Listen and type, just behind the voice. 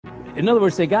In other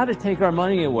words, they got to take our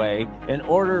money away in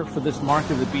order for this mark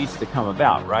of the beast to come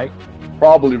about, right?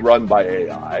 Probably run by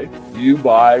AI. You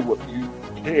buy what you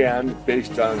can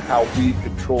based on how we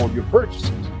control your purchases.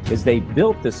 Is they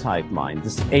built this hive mind,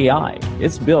 this AI.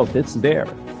 It's built, it's there.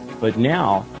 But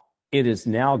now it is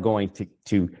now going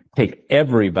to take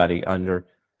everybody under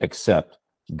except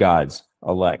God's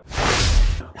elect.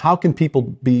 How can people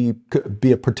be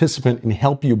a participant and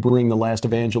help you bring the Last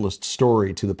Evangelist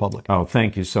story to the public? Oh,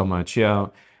 thank you so much. Yeah.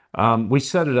 We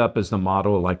set it up as the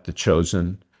model like The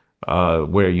Chosen,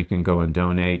 where you can go and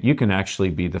donate. You can actually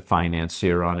be the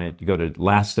financier on it. You go to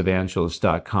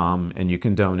lastevangelist.com and you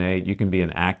can donate. You can be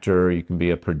an actor, you can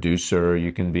be a producer,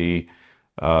 you can be,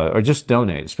 or just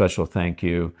donate. Special thank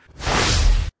you.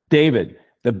 David,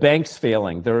 the bank's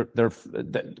failing.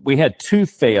 We had 2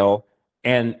 fail,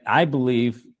 and I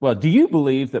believe, well, do you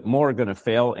believe that more are going to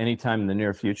fail anytime in the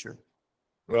near future?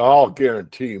 Well, I'll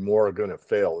guarantee more are going to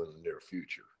fail in the near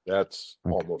future. That's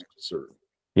almost certain.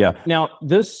 Yeah. Now,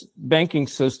 this banking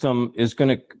system is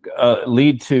going to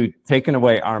lead to taking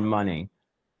away our money.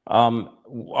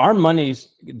 Our money's,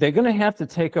 they're going to have to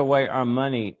take away our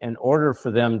money in order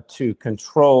for them to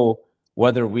control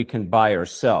whether we can buy or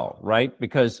sell, right?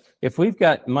 Because if we've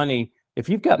got money, if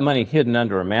you've got money hidden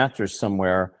under a mattress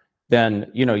somewhere,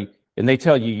 then, you know, and they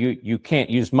tell you can't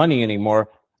use money anymore.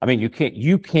 I mean, you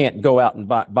can't go out and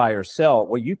buy or sell.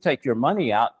 Well, you take your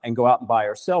money out and go out and buy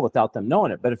or sell without them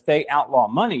knowing it. But if they outlaw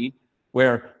money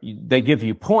where they give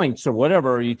you points or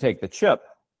whatever, or you take the chip,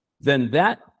 then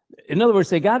that, in other words,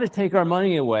 they got to take our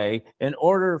money away in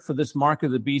order for this mark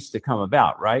of the beast to come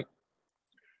about, right?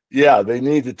 Yeah, they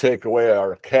need to take away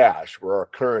our cash or our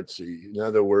currency. In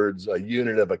other words, a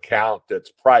unit of account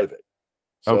that's private.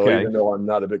 So okay. Even though I'm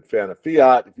not a big fan of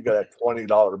fiat, if you got a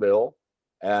 $20 bill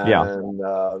and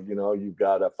you know, you've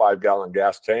got a 5-gallon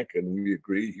gas tank and we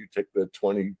agree, you take the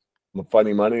 20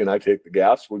 funny money and I take the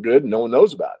gas, we're good. No one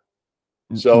knows about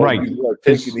it. So you are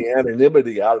taking the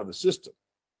anonymity out of the system.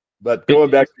 But going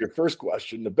back to your first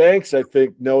question, the banks, I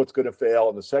think, know it's going to fail.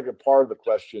 And the second part of the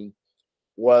question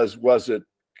was it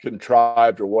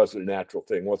contrived or was it a natural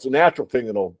thing? Well, it's a natural thing.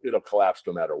 It'll collapse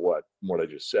no matter what, from what I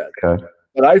just said. Okay.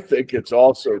 But I think it's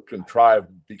also contrived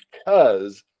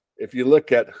because if you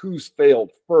look at who's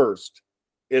failed first,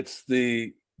 it's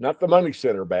not the money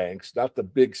center banks, not the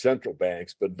big central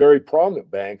banks, but very prominent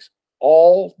banks,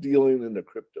 all dealing in the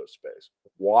crypto space.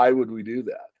 Why would we do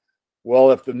that?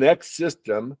 Well, if the next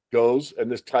system goes,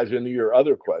 and this ties into your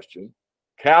other question,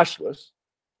 cashless,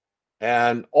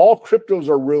 and all cryptos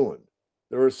are ruined.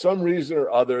 There was some reason or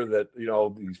other that, you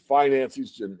know, these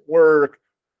finances didn't work.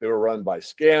 They were run by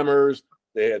scammers.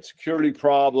 They had security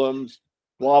problems,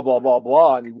 blah, blah, blah,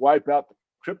 blah. And you wipe out the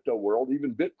crypto world,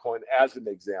 even Bitcoin as an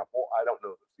example. I don't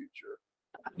know the future.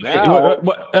 Now,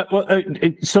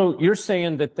 so you're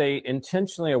saying that they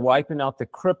intentionally are wiping out the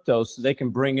crypto so they can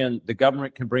bring in, the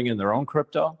government can bring in their own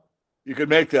crypto? You could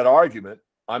make that argument.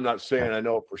 I'm not saying I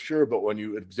know it for sure, but when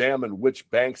you examine which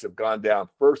banks have gone down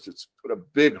first, it's put a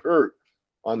big hurt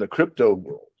on the crypto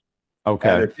world. Okay.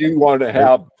 And if you want to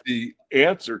have the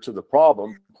answer to the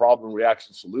problem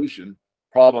reaction solution,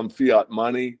 problem fiat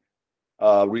money,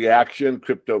 reaction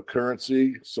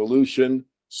cryptocurrency solution,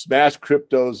 smash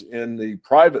cryptos in the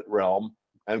private realm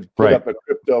and put up a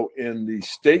crypto in the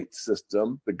state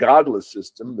system, the godless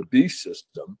system, the beast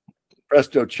system.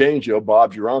 Presto changeo,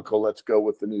 Bob's your uncle. Let's go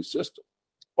with the new system.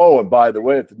 Oh, and by the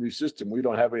way, at the new system, we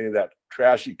don't have any of that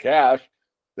trashy cash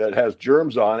that has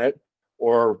germs on it,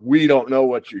 or we don't know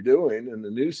what you're doing. In the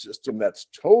new system that's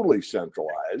totally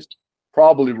centralized,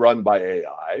 probably run by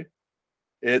AI,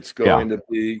 it's going to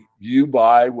be you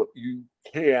buy what you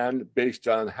can based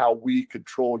on how we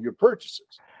control your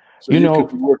purchases. So you could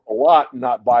be worth a lot and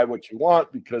not buy what you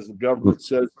want because the government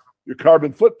says your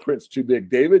carbon footprint's too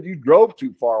big. David, you drove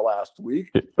too far last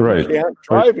week. You can't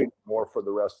drive anymore for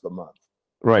the rest of the month.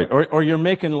 Right. Or you're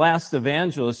making Last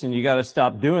Evangelist and you got to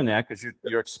stop doing that because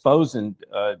you're exposing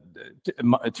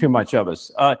too much of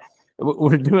us.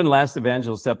 We're doing Last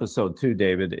Evangelist episode 2,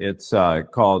 David. It's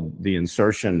called The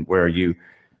Insertion, where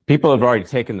people have already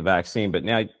taken the vaccine, but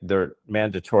now they're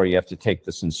mandatory. You have to take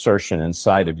this insertion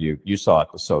inside of you. You saw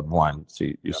episode 1, so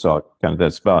you saw kind of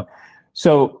this about.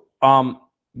 So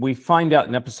we find out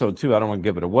in episode 2, I don't want to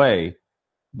give it away,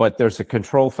 but there's a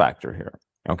control factor here.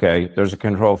 Okay, there's a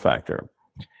control factor.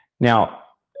 Now,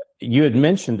 you had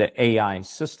mentioned the AI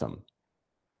system,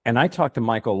 and I talked to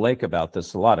Michael Lake about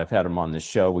this a lot. I've had him on this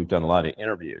show. We've done a lot of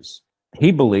interviews.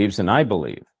 He believes, and I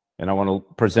believe, and I want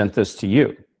to present this to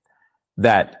you,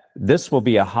 that this will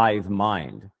be a hive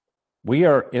mind. We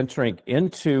are entering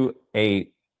into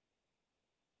a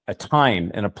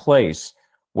time and a place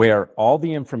where all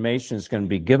the information is going to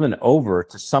be given over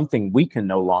to something we can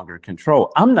no longer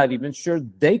control. I'm not even sure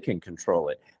they can control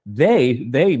it. They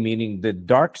meaning the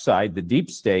dark side, the deep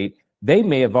state, they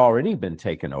may have already been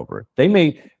taken over.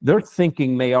 Their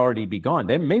thinking may already be gone.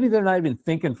 Maybe they're not even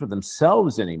thinking for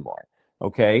themselves anymore.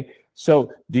 Okay.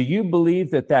 So do you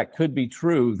believe that that could be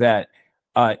true, that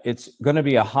it's going to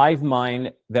be a hive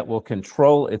mind that will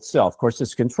control itself? Of course,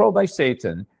 it's controlled by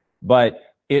Satan, but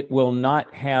it will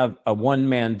not have a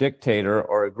one-man dictator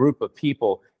or a group of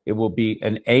people. It will be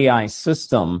an AI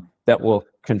system that will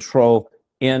control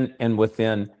in and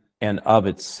within and of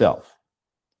itself.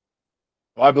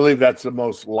 Well, I believe that's the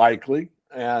most likely.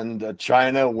 And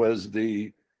China was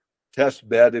the test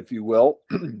bed, if you will.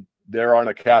 They're on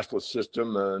a cashless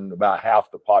system, and about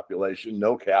half the population,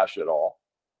 no cash at all.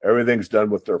 Everything's done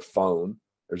with their phone.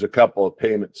 There's a couple of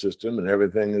payment systems, and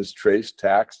everything is traced,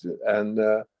 taxed, and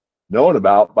known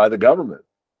about by the government.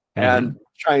 And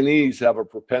Chinese have a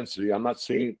propensity, I'm not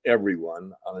saying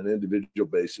everyone on an individual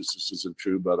basis, this isn't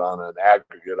true, but on an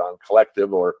aggregate, on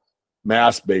collective or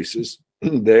mass basis,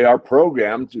 they are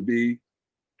programmed to be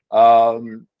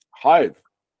hive.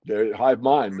 They're hive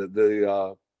mind.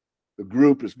 The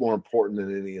group is more important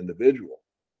than any individual.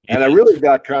 And I really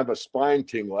got kind of a spine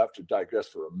tingle. I have to digress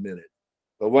for a minute.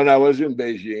 But when I was in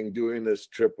Beijing doing this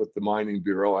trip with the mining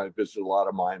bureau, I visited a lot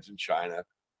of mines in China.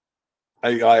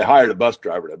 I hired a bus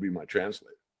driver to be my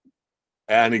translator.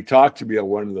 And he talked to me on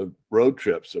one of the road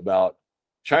trips about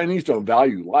Chinese don't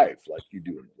value life like you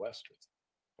do in the Western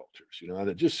cultures, you know, and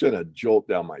it just sent a jolt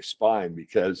down my spine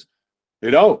because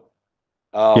they don't,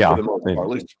 for the most part, at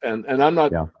least. And I'm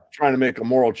not trying to make a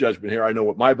moral judgment here. I know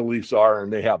what my beliefs are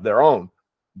and they have their own,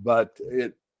 but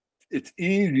it's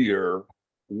easier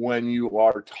when you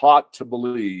are taught to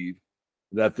believe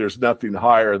that there's nothing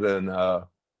higher than a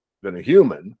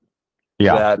human.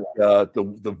 That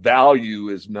the value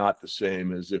is not the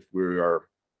same as if we are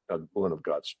one of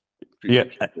God's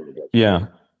people.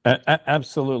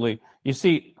 Absolutely. You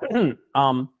see,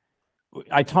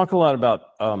 I talk a lot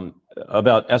about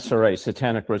SRA,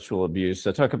 satanic ritual abuse.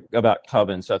 I talk about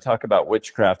covens. I talk about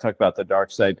witchcraft. Talk about the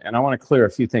dark side. And I want to clear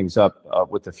a few things up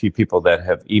with a few people that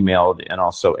have emailed and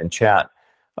also in chat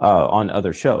on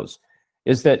other shows.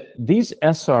 Is that these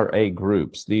SRA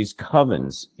groups, these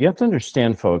covens, you have to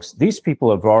understand, folks, these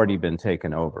people have already been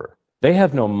taken over. They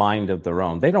have no mind of their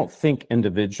own. They don't think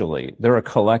individually. They're a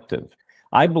collective.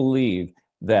 I believe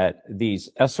that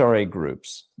these SRA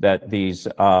groups, that these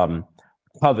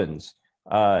covens,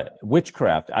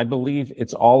 witchcraft, I believe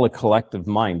it's all a collective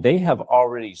mind. They have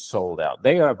already sold out.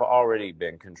 They have already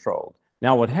been controlled.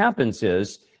 Now, what happens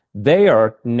is they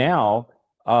are now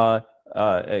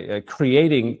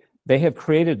they have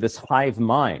created this hive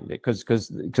mind because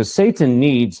Satan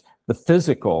needs the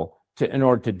physical in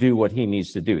order to do what he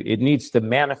needs to do. It needs to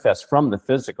manifest from the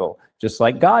physical, just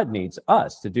like God needs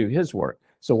us to do his work.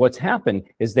 So what's happened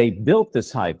is they built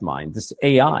this hive mind, this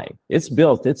AI. It's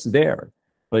built, it's there.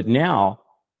 But now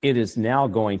it is now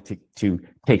going to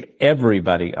take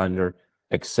everybody under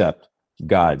except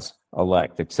God's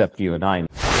elect, except you and I.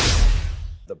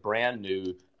 The brand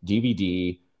new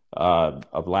DVD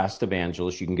of Last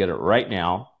Evangelist. You can get it right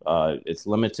now. It's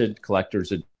limited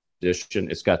collector's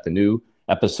edition. It's got the new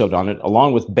episode on it,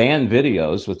 along with band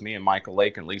videos with me and Michael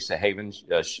Lake and Lisa Haven,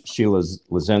 Sheila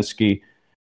Lazinski.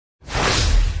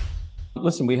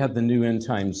 Listen, we have the new End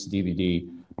Times DVD.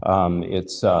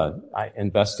 It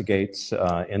investigates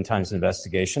End Times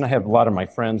investigation. I have a lot of my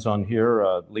friends on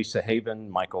here, Lisa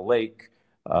Haven, Michael Lake.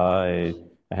 I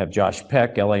have Josh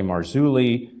Peck, L.A.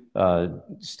 Marzulli,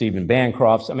 Stephen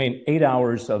Bancrofts. I mean, 8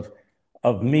 hours of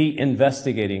me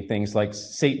investigating things like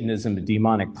Satanism,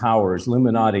 demonic powers,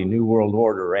 Illuminati, New World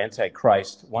Order,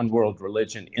 Antichrist, One World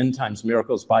Religion, End Times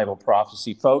Miracles, Bible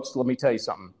prophecy. Folks, let me tell you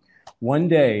something. One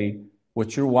day,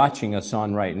 what you're watching us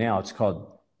on right now, it's called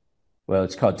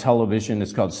television,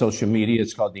 it's called social media,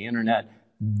 it's called the internet.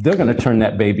 They're going to turn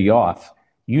that baby off.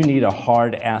 You need a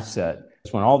hard asset.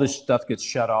 When all this stuff gets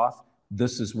shut off,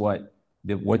 this is what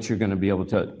you're going to be able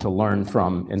to learn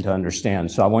from and to understand.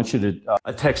 So I want you to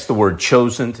text the word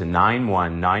chosen to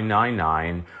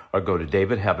 91999 or go to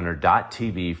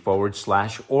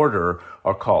davidheavener.tv/order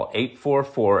or call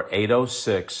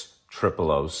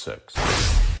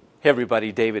 844-806-0006. Hey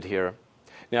everybody, David here.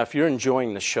 Now, if you're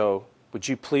enjoying the show, would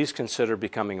you please consider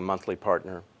becoming a monthly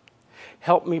partner?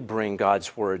 Help me bring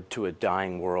God's word to a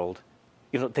dying world.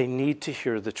 You know, they need to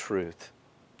hear the truth.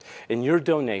 And your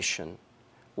donation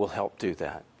will help do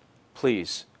that.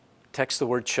 Please text the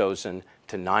word chosen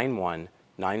to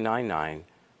 91999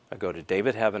 or go to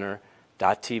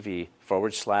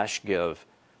davidheavener.tv/give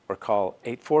or call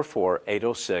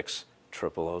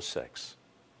 844-806-0006.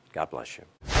 God bless you.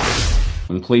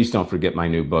 And please don't forget my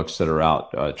new books that are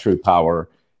out, True Power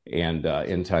and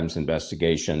End Times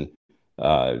Investigation.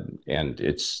 And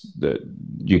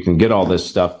you can get all this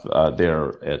stuff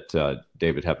there at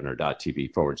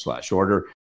davidheavener.tv/order.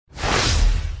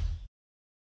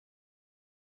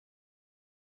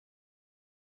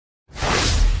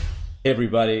 Hey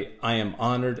everybody, I am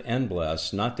honored and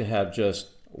blessed not to have just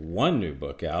one new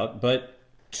book out, but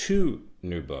 2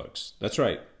 new books. That's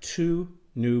right, 2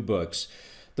 new books.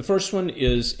 The first one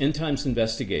is End Times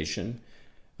Investigation.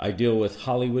 I deal with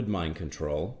Hollywood mind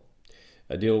control.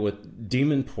 I deal with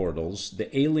demon portals,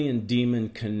 the alien-demon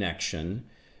connection,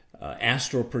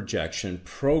 astral projection,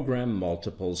 program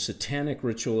multiples, satanic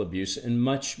ritual abuse, and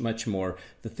much, much more.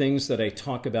 The things that I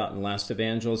talk about in Last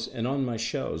Evangelist and on my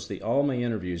shows, all my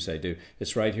interviews I do,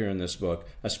 it's right here in this book,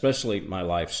 especially my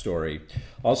life story.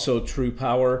 Also, True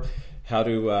Power, how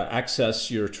to access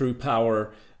your true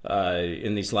power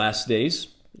in these last days,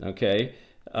 okay?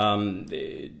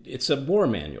 It's a war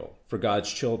manual for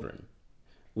God's children.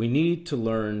 We need to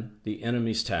learn the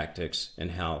enemy's tactics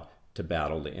and how to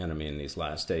battle the enemy in these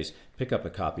last days. Pick up a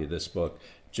copy of this book.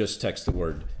 Just text the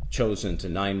word chosen to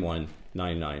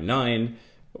 91999,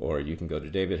 or you can go to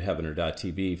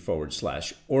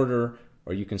davidheavener.tv/order,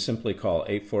 or you can simply call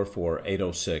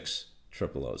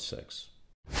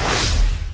 844-806-0006.